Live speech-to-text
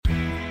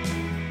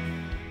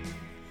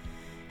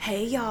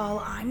Hey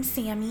y'all, I'm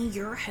Sammy,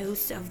 your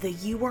host of the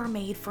You Are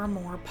Made for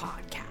More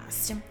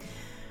podcast.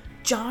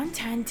 John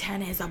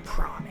 10:10 is a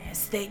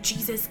promise that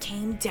Jesus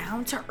came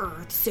down to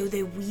earth so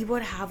that we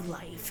would have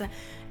life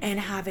and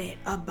have it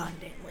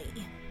abundantly.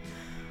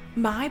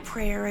 My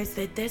prayer is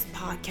that this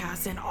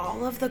podcast and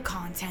all of the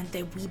content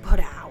that we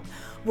put out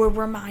will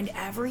remind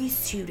every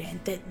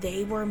student that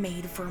they were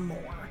made for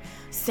more,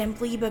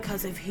 simply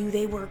because of who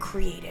they were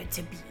created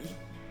to be.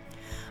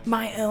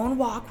 My own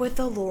walk with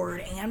the Lord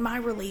and my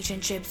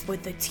relationships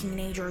with the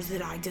teenagers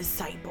that I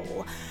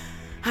disciple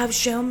have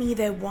shown me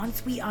that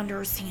once we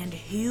understand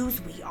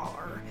whose we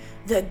are,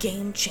 the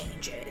game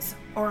changes,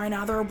 or in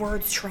other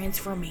words,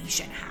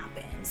 transformation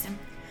happens.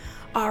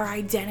 Our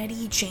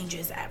identity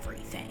changes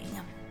everything.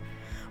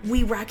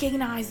 We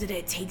recognize that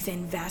it takes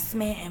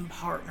investment and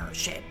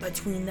partnership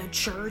between the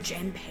church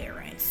and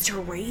parents to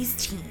raise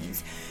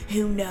teens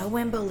who know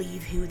and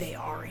believe who they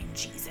are in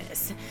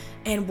Jesus,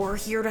 and we're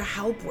here to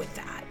help with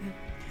that.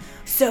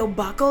 So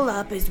buckle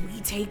up as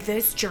we take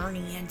this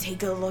journey and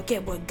take a look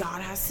at what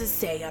God has to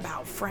say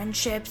about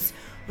friendships,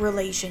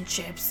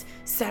 relationships,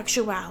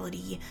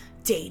 sexuality,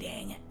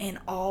 dating, and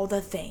all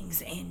the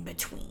things in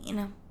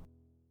between.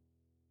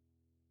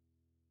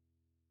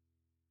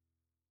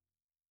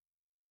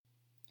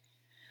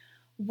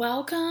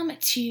 Welcome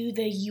to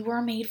the You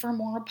Are Made for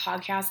More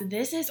podcast.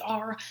 This is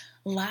our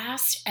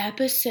last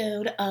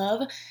episode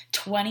of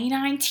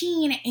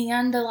 2019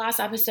 and the last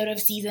episode of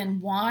season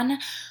 1.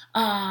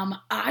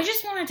 I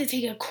just wanted to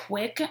take a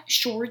quick,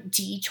 short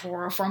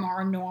detour from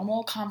our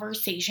normal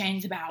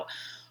conversations about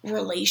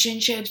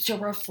relationships to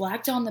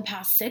reflect on the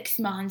past 6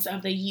 months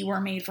of the You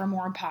Are Made for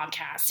More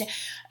podcast.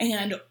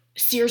 And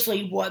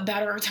seriously, what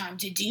better time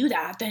to do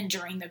that than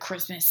during the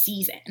Christmas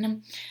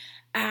season?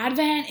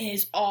 Advent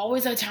is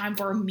always a time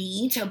for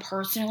me to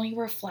personally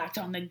reflect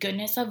on the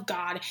goodness of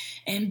God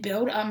and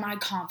build up my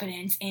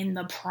confidence in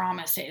the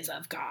promises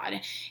of God.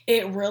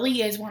 It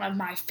really is one of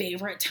my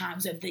favorite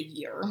times of the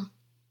year.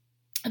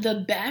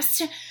 The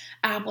best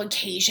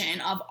application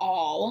of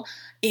all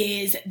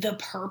is the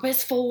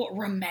purposeful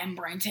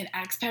remembrance and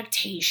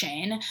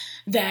expectation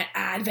that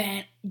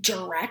Advent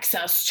directs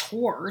us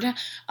toward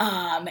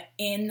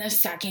in the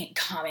second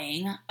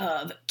coming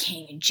of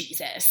King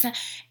Jesus.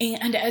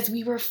 And as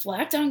we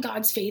reflect on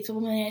God's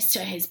faithfulness to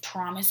his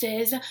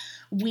promises,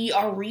 we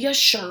are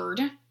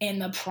reassured in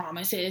the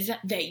promises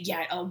that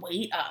yet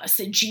await us.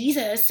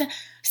 Jesus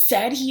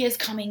said he is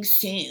coming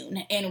soon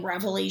in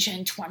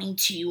Revelation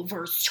 22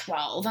 verse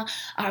 12.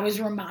 I was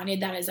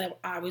reminded that as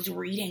I was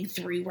reading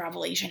through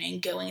Revelation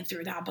and going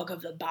through that book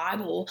of the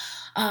Bible,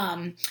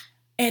 and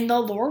the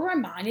Lord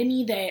reminded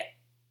me that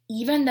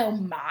even though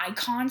my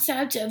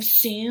concept of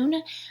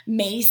soon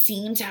may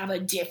seem to have a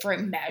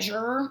different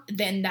measure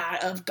than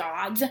that of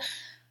God's,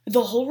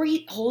 the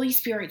Holy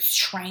Spirit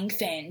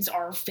strengthens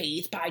our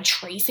faith by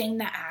tracing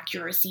the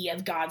accuracy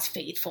of God's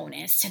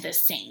faithfulness to the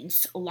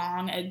saints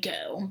long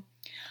ago.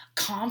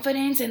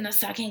 Confidence in the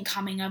second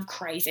coming of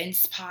Christ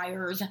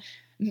inspires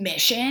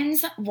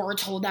missions. We're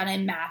told that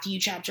in Matthew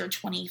chapter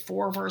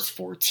 24, verse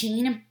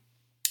 14.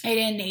 It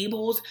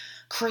enables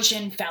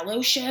Christian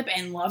fellowship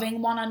and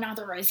loving one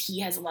another as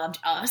he has loved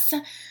us,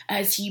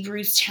 as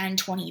Hebrews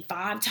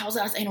 10:25 tells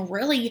us. And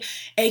really,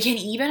 it can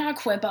even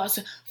equip us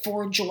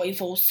for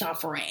joyful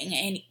suffering,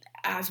 and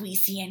as we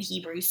see in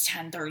Hebrews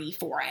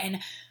 10:34. And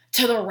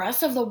to the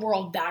rest of the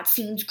world, that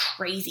seems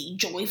crazy.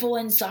 Joyful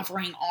and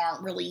suffering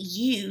aren't really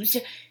used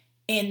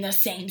in the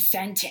same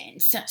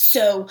sentence.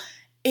 So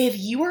if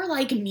you are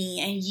like me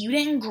and you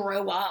didn't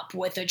grow up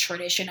with a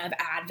tradition of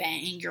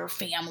Advent in your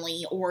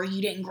family, or you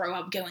didn't grow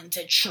up going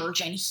to church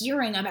and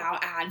hearing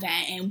about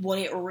Advent and what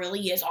it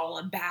really is all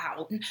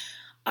about,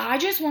 I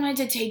just wanted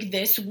to take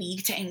this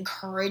week to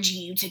encourage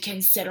you to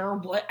consider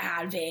what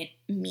Advent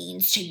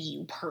means to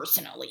you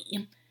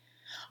personally.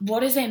 What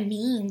does it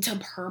mean to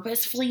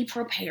purposefully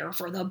prepare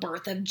for the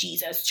birth of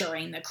Jesus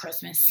during the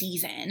Christmas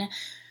season?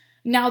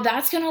 Now,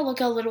 that's going to look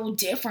a little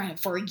different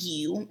for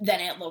you than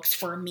it looks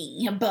for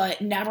me, but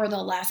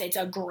nevertheless, it's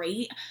a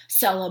great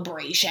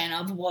celebration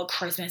of what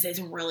Christmas is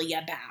really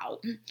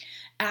about.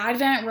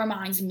 Advent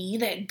reminds me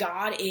that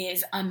God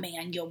is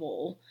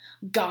Emmanuel,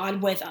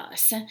 God with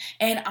us,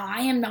 and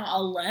I am not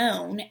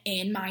alone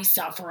in my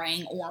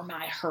suffering or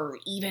my hurt,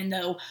 even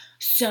though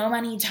so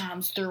many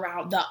times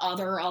throughout the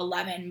other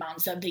 11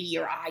 months of the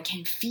year I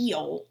can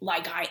feel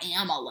like I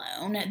am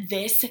alone.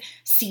 This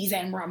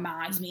season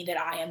reminds me that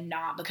I am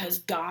not, because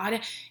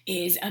God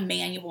is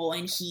Emmanuel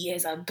and he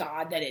is a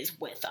God that is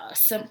with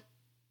us.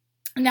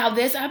 Now,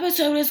 this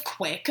episode is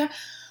quick,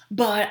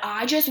 but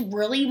I just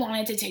really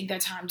wanted to take the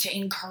time to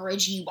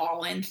encourage you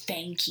all and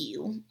thank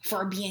you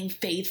for being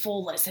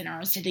faithful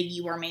listeners to the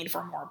You Are Made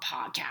for More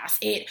podcast.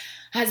 It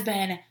has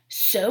been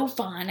so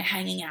fun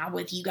hanging out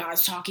with you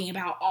guys, talking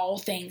about all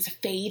things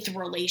faith,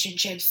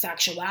 relationships,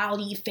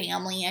 sexuality,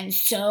 family, and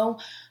so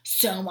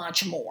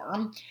much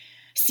more.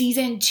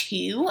 Season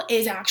 2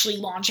 is actually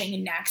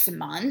launching next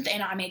month,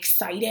 and I'm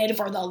excited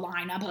for the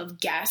lineup of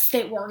guests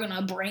that we're going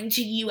to bring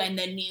to you and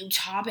the new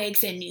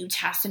topics and new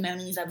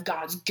testimonies of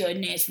God's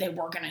goodness that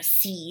we're going to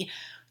see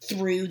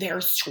through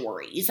their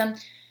stories.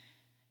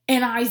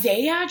 In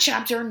Isaiah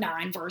chapter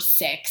 9, verse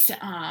 6,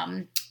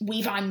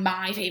 we find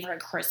my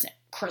favorite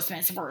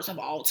Christmas verse of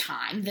all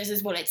time. This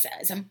is what it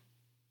says.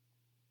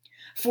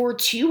 For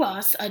to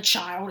us a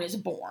child is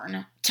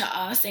born, to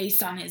us a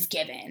son is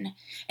given,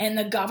 and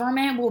the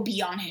government will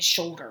be on his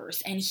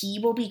shoulders, and he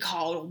will be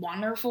called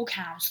Wonderful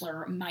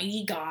Counselor,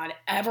 Mighty God,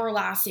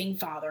 Everlasting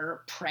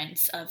Father,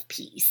 Prince of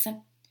Peace.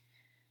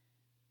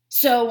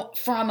 So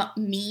from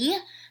me,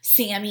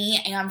 Sammy,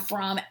 and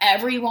from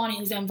everyone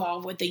who's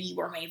involved with the You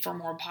Were Made for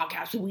More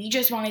podcast, we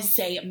just want to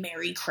say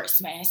Merry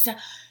Christmas.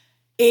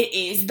 It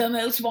is the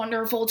most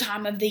wonderful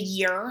time of the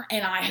year,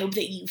 and I hope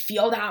that you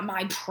feel that.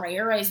 My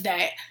prayer is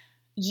that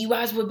you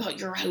guys would put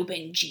your hope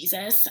in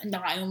Jesus,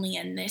 not only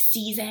in this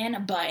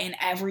season, but in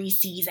every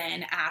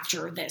season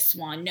after this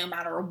one, no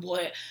matter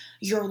what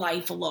your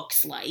life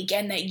looks like,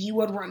 and that you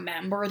would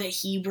remember that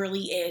he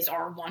really is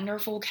our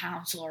wonderful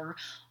counselor,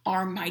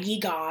 our mighty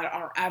God,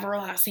 our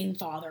everlasting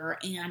Father,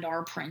 and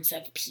our Prince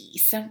of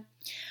Peace.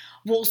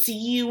 We'll see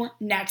you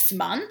next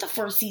month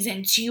for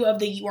season 2 of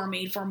the You Are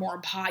Made for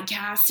More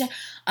podcast.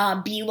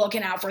 Be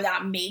looking out for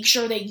that. Make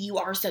sure that you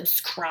are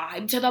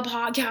subscribed to the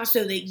podcast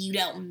so that you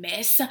don't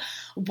miss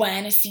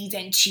when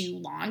season 2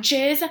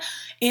 launches.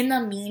 In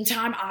the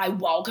meantime, I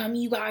welcome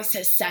you guys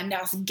to send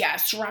us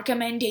guest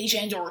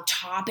recommendations or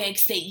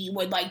topics that you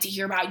would like to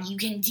hear about. You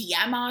can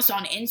DM us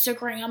on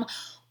Instagram,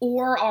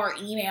 or our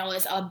email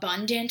is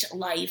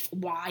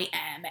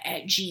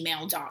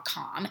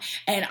abundantlifeym@gmail.com.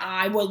 And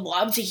I would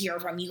love to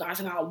hear from you guys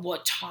about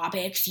what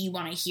topics you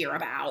want to hear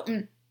about.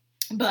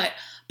 But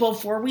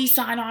before we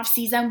sign off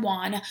season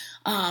 1,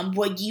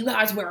 would you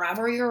guys,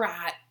 wherever you're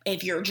at,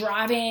 if you're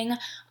driving,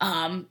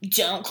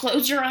 don't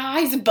close your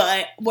eyes,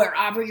 but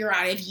wherever you're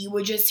at, if you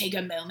would just take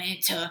a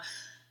moment to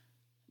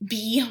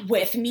be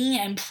with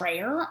me in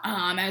prayer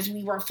as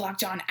we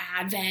reflect on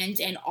Advent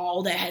and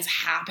all that has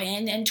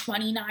happened in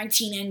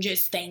 2019, and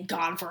just thank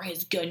God for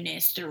his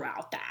goodness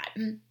throughout that.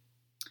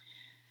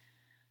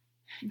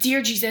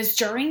 Dear Jesus,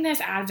 during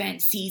this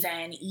Advent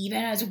season,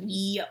 even as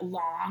we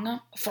long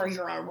for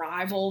your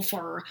arrival,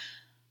 for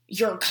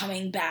your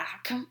coming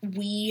back,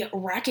 we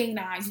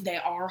recognize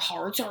that our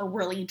hearts are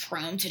really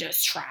prone to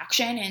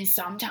distraction, and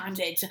sometimes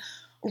it's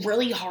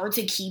really hard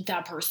to keep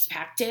that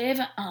perspective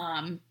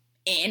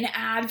in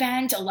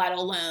Advent, let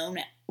alone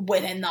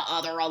within the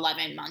other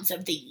 11 months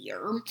of the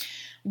year.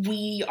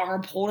 We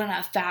are pulled in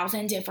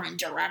 1,000 different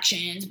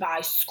directions by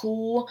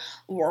school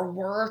or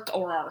work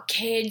or our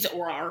kids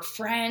or our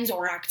friends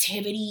or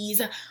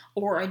activities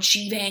or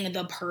achieving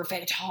the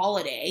perfect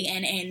holiday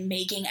and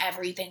making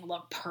everything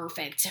look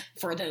perfect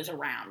for those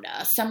around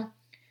us.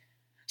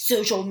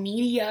 Social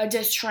media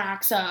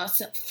distracts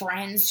us,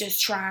 friends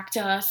distract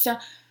us.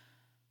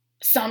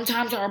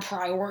 Sometimes our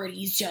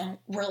priorities don't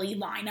really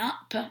line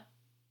up.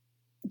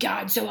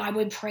 God, so I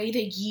would pray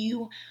that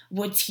you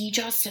would teach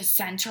us to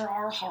center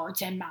our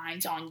hearts and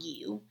minds on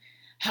you.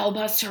 Help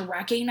us to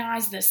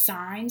recognize the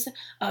signs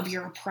of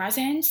your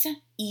presence,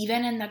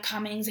 even in the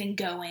comings and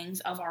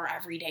goings of our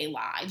everyday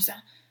lives.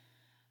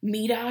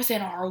 Meet us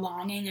in our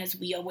longing as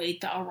we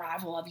await the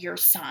arrival of your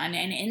Son,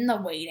 and in the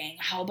waiting,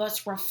 help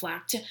us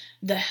reflect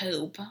the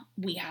hope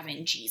we have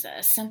in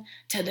Jesus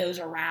to those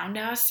around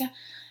us.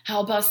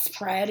 Help us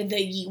spread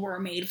the You Were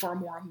Made for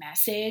More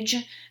message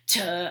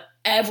to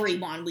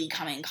everyone we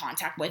come in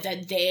contact with,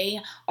 that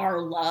they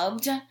are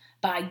loved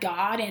by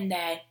God and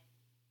that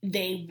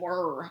they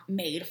were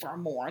made for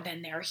more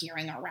than they're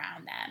hearing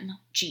around them.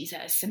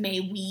 Jesus,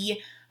 may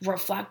we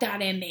reflect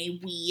that, and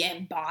may we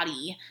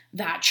embody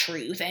that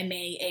truth, and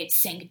may it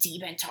sink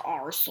deep into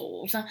our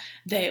souls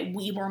that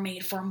we were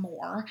made for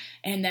more,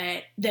 and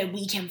that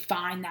we can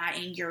find that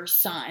in your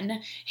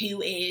Son,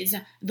 who is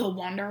the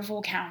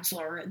wonderful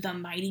counselor, the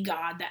mighty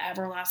God, the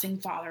everlasting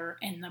Father,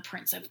 and the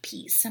Prince of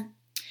Peace.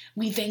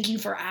 We thank you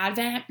for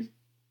Advent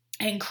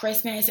and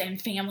Christmas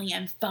and family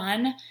and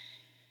fun.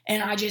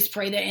 And I just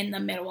pray that in the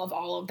middle of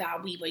all of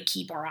that, we would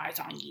keep our eyes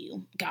on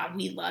you. God,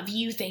 we love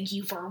you. Thank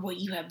you for what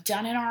you have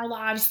done in our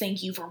lives.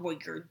 Thank you for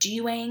what you're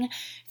doing.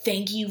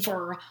 Thank you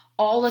for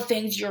all the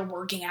things you're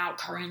working out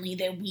currently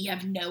that we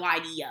have no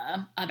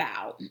idea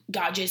about.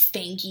 God, just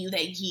thank you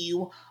that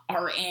you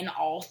are in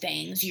all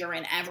things. You're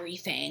in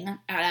everything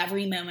at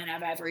every moment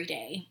of every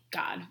day.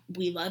 God,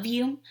 we love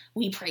you.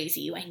 We praise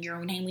you. In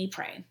your name we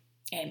pray.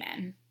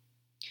 Amen.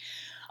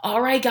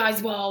 All right,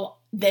 guys. Well,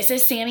 this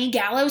is Sammy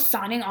Gallo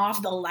signing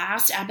off the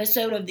last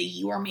episode of the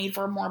You Are Made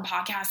for More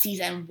podcast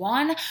season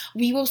 1.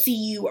 We will see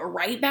you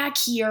right back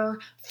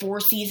here for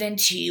season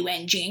 2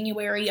 in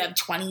January of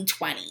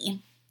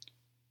 2020.